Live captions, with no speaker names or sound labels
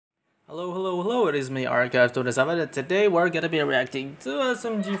Hello, hello, hello, it is me, Archive27, and today we're gonna be reacting to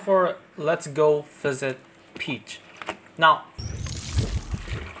SMG4 Let's Go Visit Peach. Now,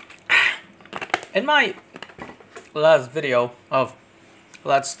 in my last video of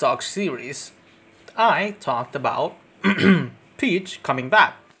Let's Talk series, I talked about Peach coming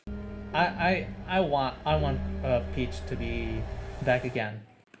back. I want Peach to be back again.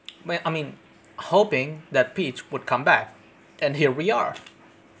 I mean, hoping that Peach would come back, and here we are.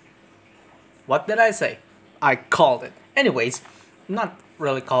 What did I say? I called it. Anyways, not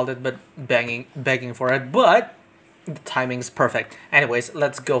really called it, but begging for it, but the timing's perfect. Anyways,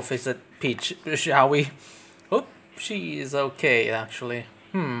 let's go visit Peach, shall we? Oh, she is okay, actually.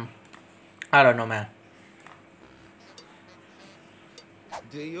 I don't know, man.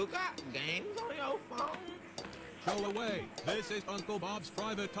 Do you got games on your phone? Go away. This is Uncle Bob's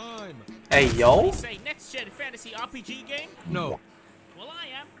private time. Hey, yo. You say next gen fantasy RPG game? No. Well, I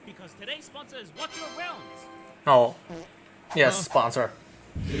am, because today's sponsor is Watch Your Realms. Oh, yes, sponsor.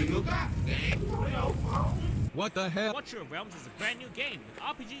 Do you got games on your phone? What the hell? Watch Your Realms is a brand new game with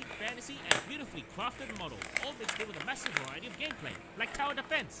RPG, fantasy, and beautifully crafted models, all mixed in with a massive variety of gameplay, like tower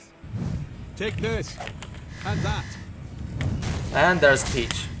defense. Take this. And that. And there's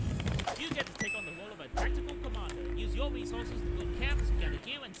Peach. You get to take on the role of a tactical commander and use your resources to build camps, gather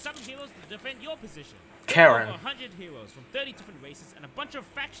gear, and summon heroes to defend your position. Karen. Over 100 heroes from 30 different races and a bunch of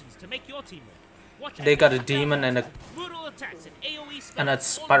factions to make your team work. They got a demon and a brutal attacks and AoE spells, and a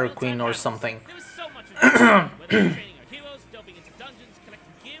spider queen or something. There is so much in this game, whether it's training our heroes, delving into dungeons,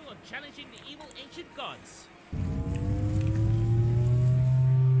 collecting gear, or challenging the evil ancient gods.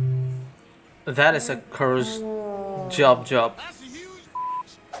 That is a cursed job.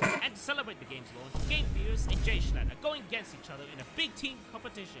 And to celebrate the game's launch, Game Theorists and J-Schlatt are going against each other in a big team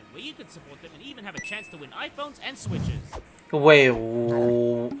competition where you can support them and even have a chance to win iPhones and Switches. Wait, a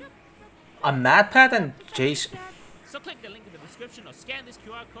MatPat and Jace. So click the link in the description or scan this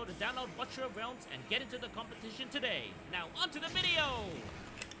QR code to download Watch Your Realms and get into the competition today. Now onto the video!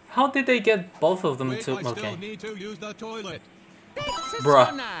 How did they get both of them Wait, to? I still Okay, need to use the toilet. bruh.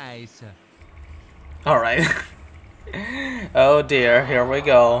 So nice. All right. Oh dear, here we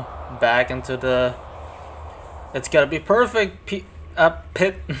go. Back into the. It's gotta be perfect. Pit.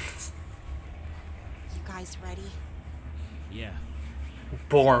 You guys ready? Yeah,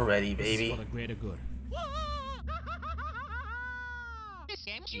 Born ready, this is baby. for the greater good.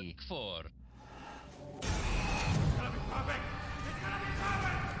 SMG4.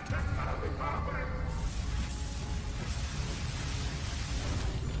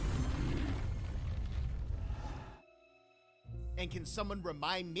 And can someone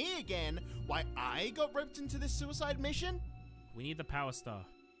remind me again why I got roped into this suicide mission? We need the Power Star.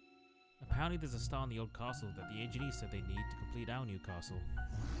 Apparently there's a star in the old castle that the engineers said they need to complete our new castle.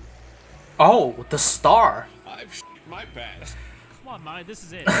 Oh, the star. I've my pants. Come on, Mai, this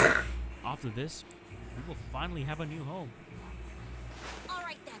is it. After this, we will finally have a new home. All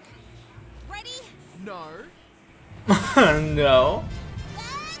right then. Ready? No. No.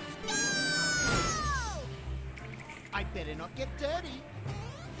 Let's go! I better not get dirty.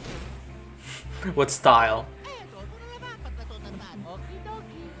 What style?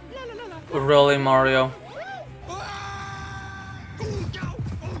 Really, Mario?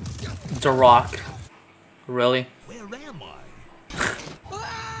 The Rock? Really? Where am I?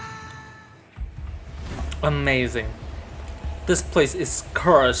 Amazing. This place is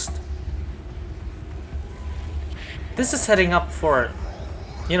cursed. This is setting up for,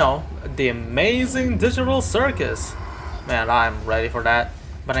 you know, the amazing digital circus. Man, I'm ready for that.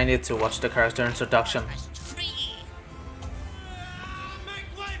 But I need to watch the character introduction.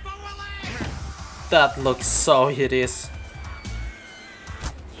 That looks so hideous.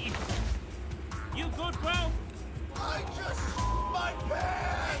 You good, bro? I just my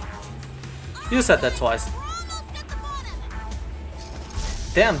pants. You said that twice. We're almost at the bottom.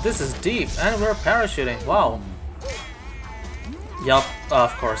 Damn, this is deep, and we're parachuting. Wow. Yup,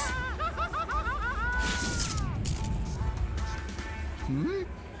 of course.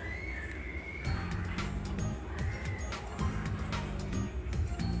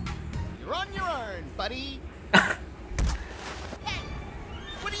 You're on your own, buddy. Hey,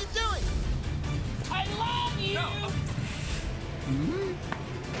 what are you doing? I love you!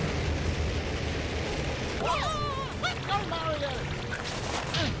 Go, Mario.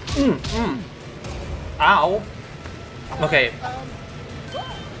 Ow. Okay.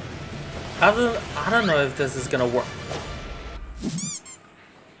 I don't know if this is gonna work.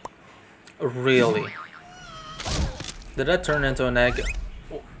 Really? Did that turn into an egg? Get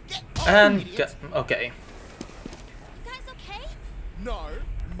on, And idiot. get, okay. You guys okay? No,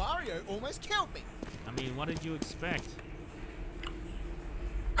 Mario almost killed me. I mean, what did you expect?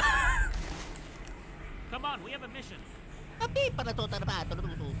 Come on, we have a mission.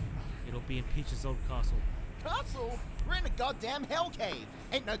 It'll be in Peach's old castle. Castle? We're in a goddamn hell cave.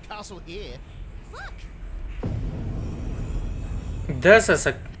 Ain't no castle here. Look. This is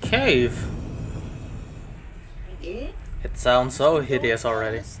a cave. It sounds so hideous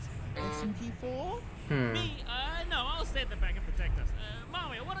already. SMG4? Me? No, I'll stay at the back and protect us.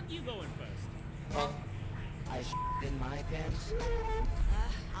 Mario, why don't you go in first? I in my pants.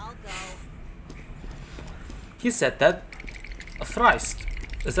 I'll go. He said that thrice.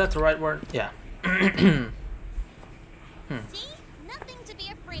 Is that the right word? Yeah. See? Nothing to be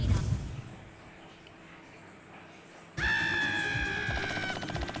afraid of.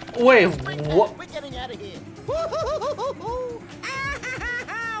 Wait, what? We're getting out of here.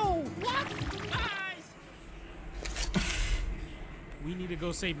 Ow! What? Guys! We need to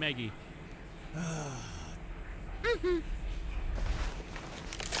go save Meggy.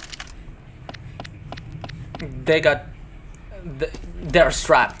 They got... They're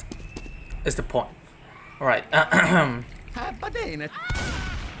strapped. Is the point. Alright.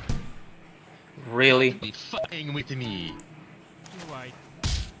 Really? Be fucking with me. You're right.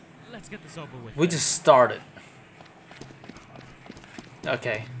 Let's get this over with. We just started.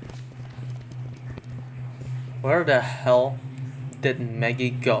 Okay. Where the hell did Meggy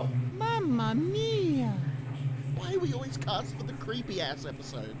go? Mamma mia. Why are we always cast for the creepy ass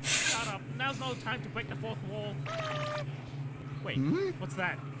episode? Shut up. Now's no time to break the fourth wall. Wait, what's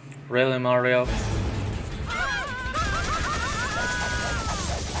that? Really, Mario?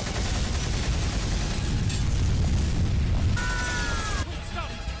 Stop!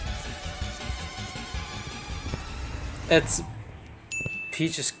 It's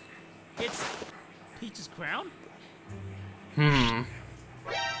Peach's. It's Peach's crown?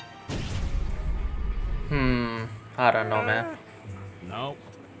 I don't know, man. No.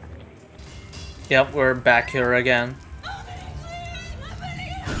 Yep, we're back here again.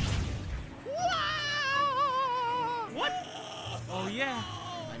 What? Oh yeah.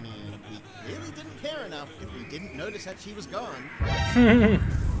 I mean, we clearly didn't care enough if we didn't notice that she was gone.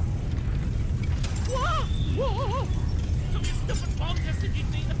 Took your stupid bomb SMG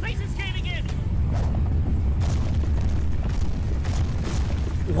thing. The place is caving in.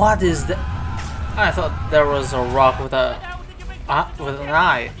 What is that? I thought there was a rock with a with an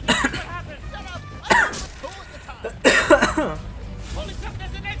eye. What happened? Holy crap!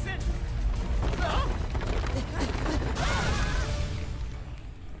 There's an exit.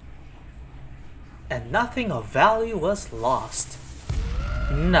 And nothing of value was lost.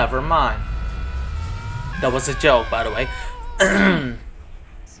 Never mind. That was a joke, by the way.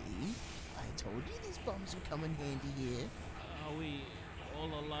 See? I told you these bombs would come in handy here. Are we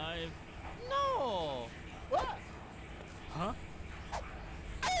all alive? No! What? Huh?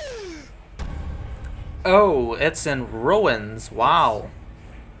 Oh, it's in ruins. Wow.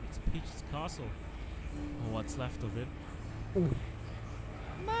 It's Peach's castle. Or what's left of it.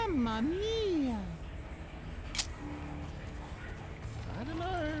 Mamma mia! I don't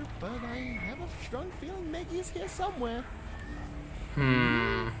know, but I have a strong feeling Meggy is here somewhere.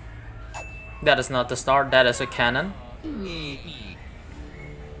 That is not the star, that is a cannon.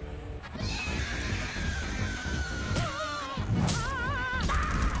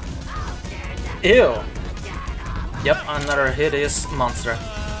 Ew. Yep, another hideous monster.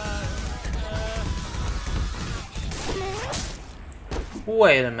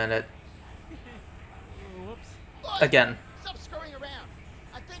 Wait a minute. Whoops. Again. Stop screwing around.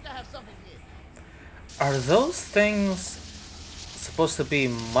 I think I have something here. Are those things supposed to be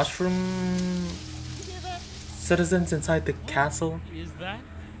mushroom You hear that? citizens inside the castle? Is that?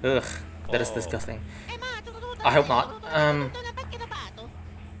 Ugh, that is disgusting. I hope not.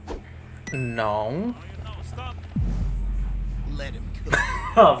 No. No, stop. Let him cook.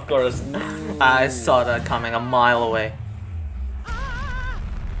 Of course. I saw that coming a mile away.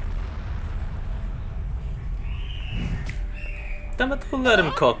 Damn it, let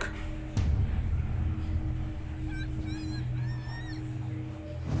him cook.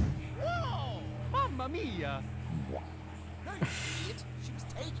 Whoa! Mamma mia! No, you idiot. She was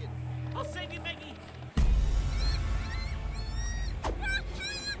taken. I'll save you, Meggy.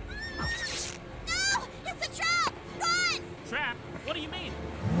 No! It's a trap! Run! Trap? What do you mean?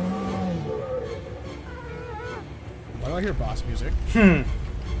 Why do I hear boss music?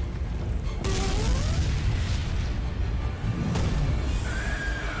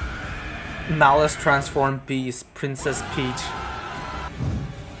 Malice transformed beast, Princess Peach.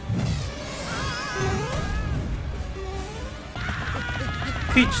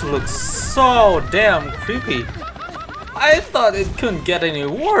 Peach looks so damn creepy. I thought it couldn't get any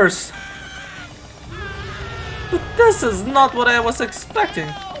worse. But this is not what I was expecting.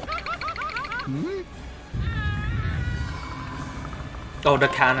 Oh, the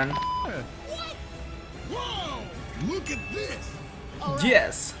cannon. Whoa! Look at this!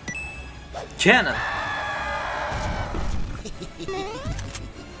 Yes. Cannon.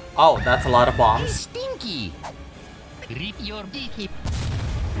 Oh, that's a lot of bombs. Stinky! Rip your beaky.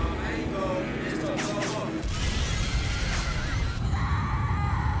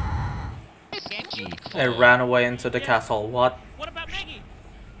 SMG4. It ran away into the castle. What? What about Meggy?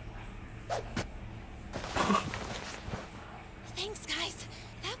 Thanks, guys.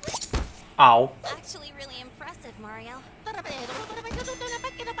 That was Ow. actually really impressive, Mario.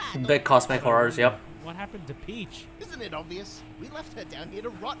 Big cosmic horrors, yep. What happened to Peach? Isn't it obvious? We left her down here to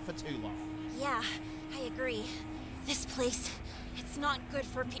rot for too long. Yeah, I agree. This place, it's not good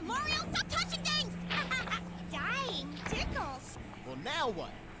for people. Mario, stop touching things! Dying tickles. Well, now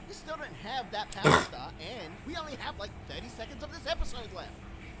what? We still don't have that power star, and we only have like 30 seconds of this episode left.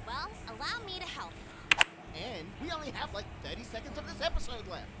 Well, allow me to help. And we only have like 30 seconds of this episode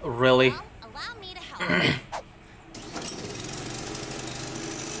left. Really? Well, allow me to help.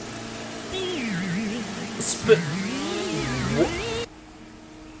 Is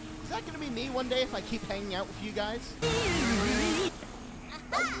that gonna be me one day if I keep hanging out with you guys?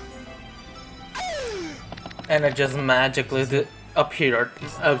 And it just magically appeared.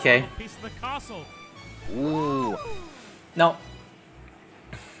 Okay. Piece of the castle. Ooh. No.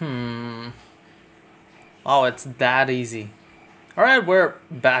 Oh, it's that easy. Alright, we're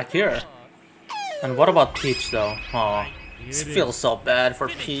back here. And what about Peach though? Oh, it feels so bad for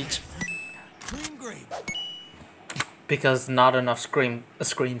Peach. Because not enough screen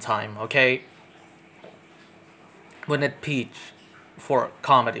time, okay? We need Peach for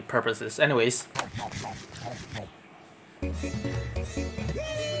comedy purposes. Anyways.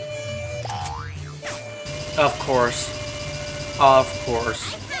 Of course. Of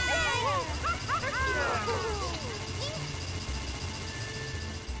course.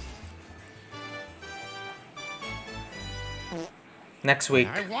 Next week.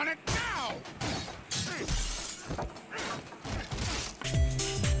 I want it now!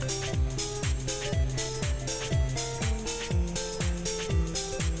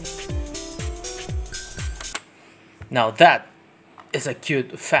 Now that is a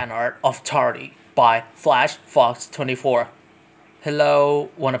cute fan art of Tardy by Flash Fox 24. Hello,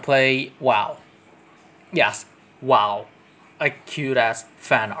 wanna play? Wow. Yes, wow. A cute ass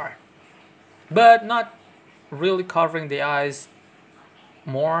fan art. But not really covering the eyes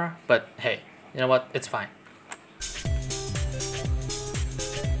more, but hey, you know what? It's fine.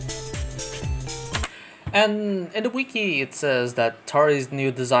 And in the wiki it says that Tari's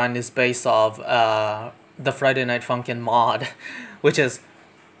new design is based off the Friday Night Funkin' mod, which is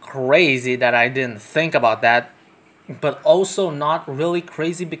crazy that I didn't think about that, but also not really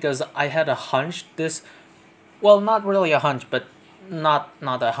crazy because I had a hunch this, well, not really a hunch, but not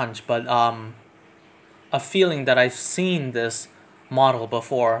a hunch, but a feeling that I've seen this model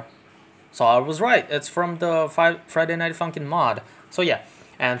before. So I was right, it's from the Friday Night Funkin' mod. So yeah,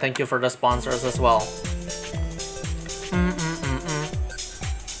 and thank you for the sponsors as well.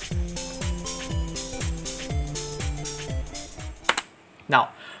 Now,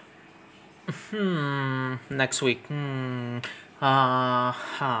 next week, I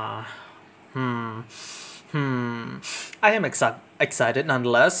am excited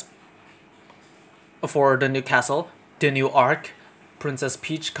nonetheless for the new castle, the new arc, Princess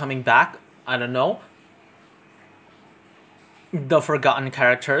Peach coming back, I don't know, the forgotten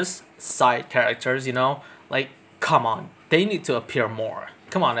characters, side characters, you know, like, come on, they need to appear more.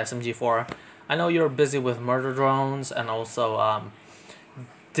 Come on, SMG4, I know you're busy with murder drones and also,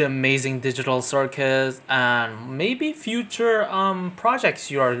 the amazing digital circus and maybe future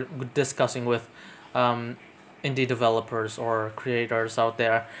projects you are discussing with indie developers or creators out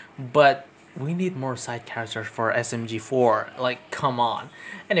there, but we need more side characters for SMG4, like, come on.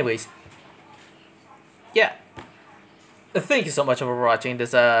 Anyways, yeah, thank you so much for watching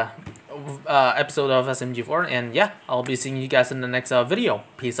this episode of SMG4, and yeah, I'll be seeing you guys in the next video.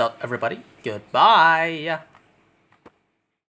 Peace out, everybody. Goodbye.